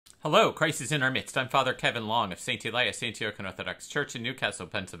Hello, Christ is in our midst. I'm Father Kevin Long of St. Elias Antiochian Orthodox Church in Newcastle,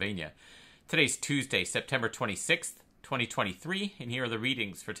 Pennsylvania. Today's Tuesday, September 26th, 2023, and here are the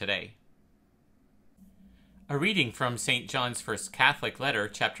readings for today. A reading from St. John's First Catholic Letter,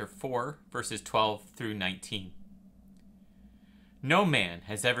 chapter 4, verses 12 through 19. No man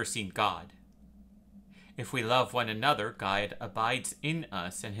has ever seen God. If we love one another, God abides in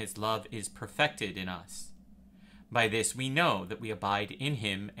us, and his love is perfected in us. By this we know that we abide in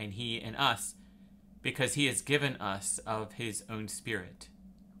him and he in us, because he has given us of his own Spirit.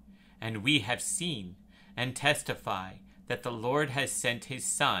 And we have seen and testify that the Lord has sent his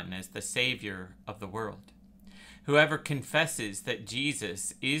Son as the Savior of the world. Whoever confesses that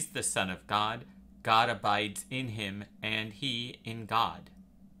Jesus is the Son of God, God abides in him and he in God.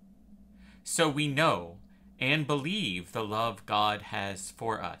 So we know and believe the love God has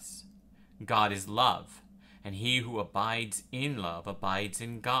for us. God is love. And he who abides in love abides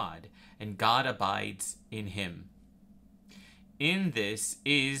in God, and God abides in him. In this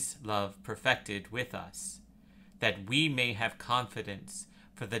is love perfected with us, that we may have confidence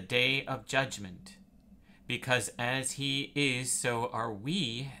for the day of judgment, because as he is, so are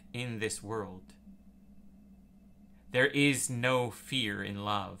we in this world. There is no fear in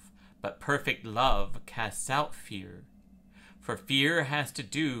love, but perfect love casts out fear, for fear has to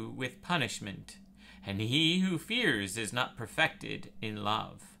do with punishment. And he who fears is not perfected in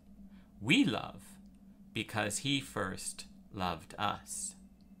love. We love because he first loved us.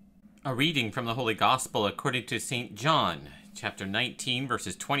 A reading from the Holy Gospel according to St. John, chapter 19,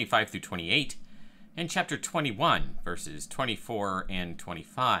 verses 25 through 28, and chapter 21, verses 24 and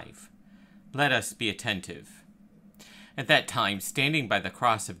 25. Let us be attentive. At that time, standing by the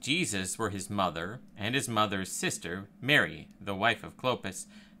cross of Jesus were his mother and his mother's sister, Mary, the wife of Clopas,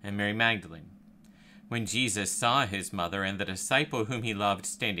 and Mary Magdalene. When Jesus saw his mother and the disciple whom he loved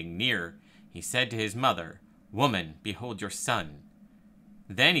standing near, he said to his mother, "Woman, behold your son."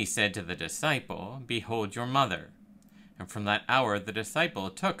 Then he said to the disciple, "Behold your mother." And from that hour the disciple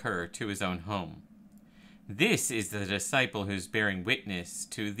took her to his own home. This is the disciple who is bearing witness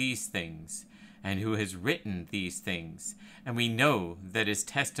to these things, and who has written these things, and we know that his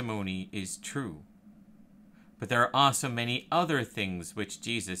testimony is true. But there are also many other things which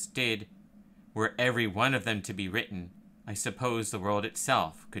Jesus did. Were every one of them to be written, I suppose the world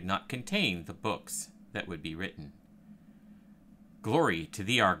itself could not contain the books that would be written. Glory to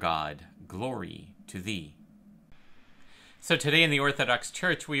thee, our God, glory to thee. So today in the Orthodox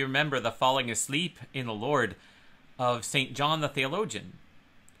Church, we remember the falling asleep in the Lord of St. John the Theologian.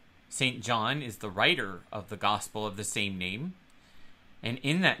 St. John is the writer of the Gospel of the same name, and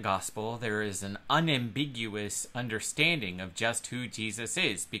in that gospel, there is an unambiguous understanding of just who Jesus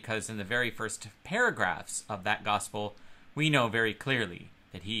is, because in the very first paragraphs of that gospel, we know very clearly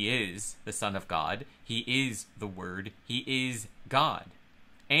that he is the Son of God, he is the Word, he is God,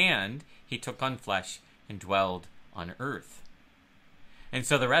 and he took on flesh and dwelled on earth. And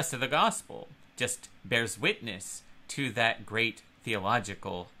so the rest of the gospel just bears witness to that great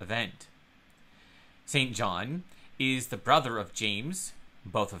theological event. St. John is the brother of James,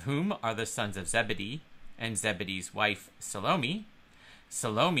 both of whom are the sons of Zebedee, and Zebedee's wife Salome.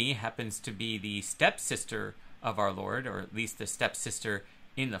 Salome happens to be the stepsister of our Lord, or at least the stepsister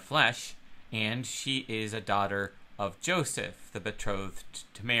in the flesh, and she is a daughter of Joseph, the betrothed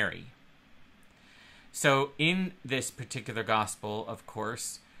to Mary. So in this particular gospel, of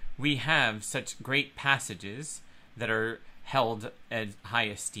course, we have such great passages that are held in high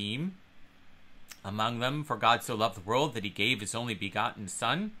esteem. Among them, for God so loved the world that he gave his only begotten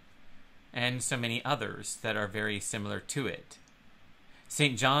Son, and so many others that are very similar to it.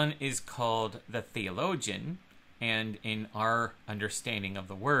 St. John is called the Theologian, and in our understanding of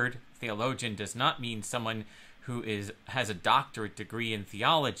the word, theologian does not mean someone who has a doctorate degree in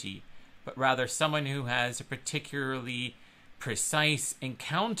theology, but rather someone who has a particularly precise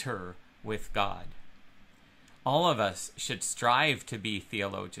encounter with God. All of us should strive to be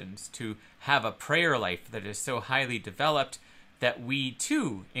theologians, to have a prayer life that is so highly developed that we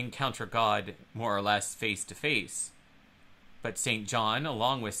too encounter God more or less face to face. But St. John,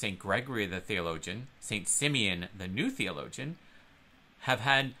 along with St. Gregory the theologian, St. Simeon the new theologian, have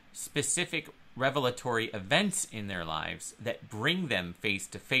had specific revelatory events in their lives that bring them face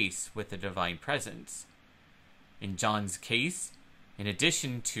to face with the divine presence. In John's case, in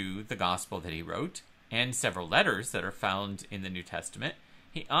addition to the gospel that he wrote, and several letters that are found in the New Testament,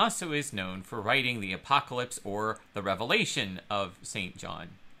 he also is known for writing the Apocalypse or the Revelation of St. John.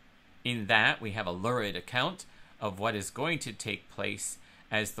 In that, we have a lurid account of what is going to take place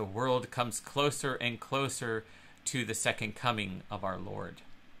as the world comes closer and closer to the second coming of our Lord.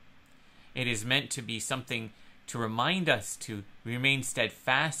 It is meant to be something to remind us to remain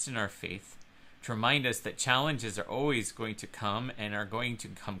steadfast in our faith, to remind us that challenges are always going to come and are going to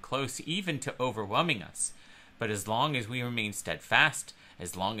come close even to overwhelming us. But as long as we remain steadfast,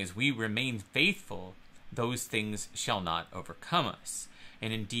 as long as we remain faithful, those things shall not overcome us.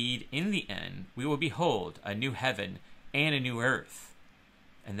 And indeed, in the end, we will behold a new heaven and a new earth.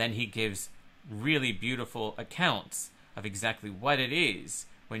 And then he gives really beautiful accounts of exactly what it is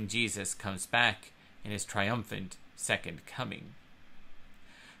when Jesus comes back in his triumphant second coming.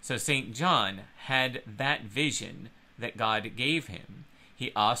 So St. John had that vision that God gave him.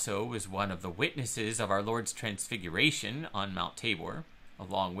 He also was one of the witnesses of our Lord's transfiguration on Mount Tabor,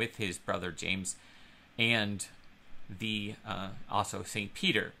 along with his brother James and also St.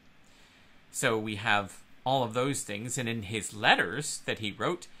 Peter. So we have all of those things, and in his letters that he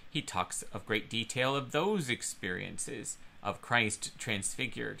wrote, he talks of great detail of those experiences of Christ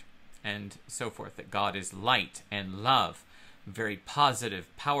transfigured and so forth, that God is light and love, very positive,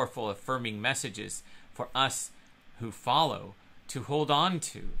 powerful, affirming messages for us who follow to hold on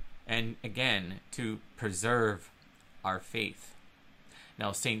to, and again, to preserve our faith.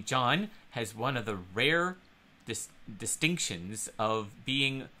 Now, St. John has one of the rare distinctions of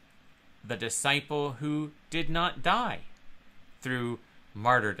being the disciple who did not die through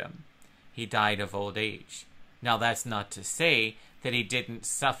martyrdom. He died of old age. Now, that's not to say that he didn't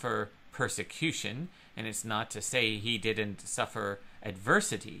suffer persecution, and it's not to say he didn't suffer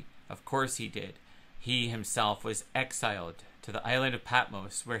adversity. Of course he did. He himself was exiled to the island of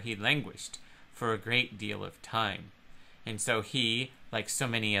Patmos, where he languished for a great deal of time. And so he, like so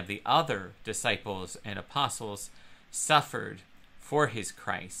many of the other disciples and apostles, suffered for his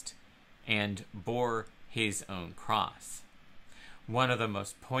Christ and bore his own cross. One of the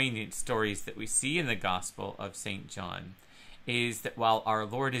most poignant stories that we see in the Gospel of St. John is that while our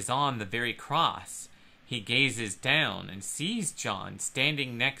Lord is on the very cross, he gazes down and sees John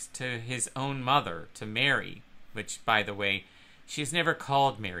standing next to his own mother, to Mary, which, by the way, she is never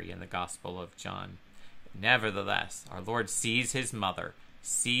called Mary in the Gospel of John. Nevertheless, our Lord sees his mother,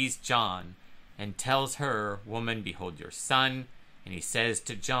 sees John, and tells her, "Woman, behold your son." And he says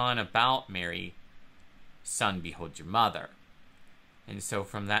to John about Mary, "Son, behold your mother." And so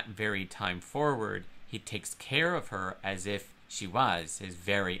from that very time forward, he takes care of her as if she was his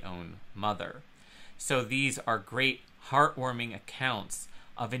very own mother. So these are great heartwarming accounts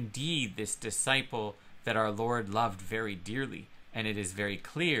of indeed this disciple that our Lord loved very dearly. And it is very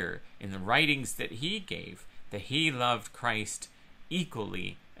clear in the writings that he gave that he loved Christ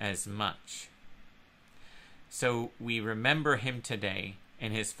equally as much. So we remember him today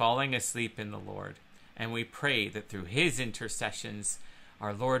in his falling asleep in the Lord, and we pray that through his intercessions,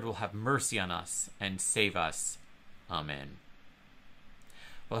 our Lord will have mercy on us and save us. Amen.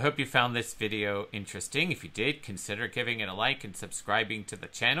 Well, I hope you found this video interesting. If you did, consider giving it a like and subscribing to the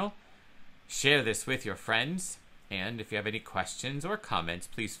channel. Share this with your friends. And if you have any questions or comments,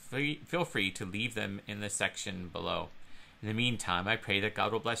 please feel free to leave them in the section below. In the meantime, I pray that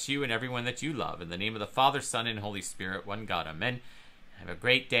God will bless you and everyone that you love. In the name of the Father, Son, and Holy Spirit, one God. Amen. Have a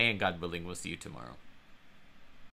great day, and God willing, we'll see you tomorrow.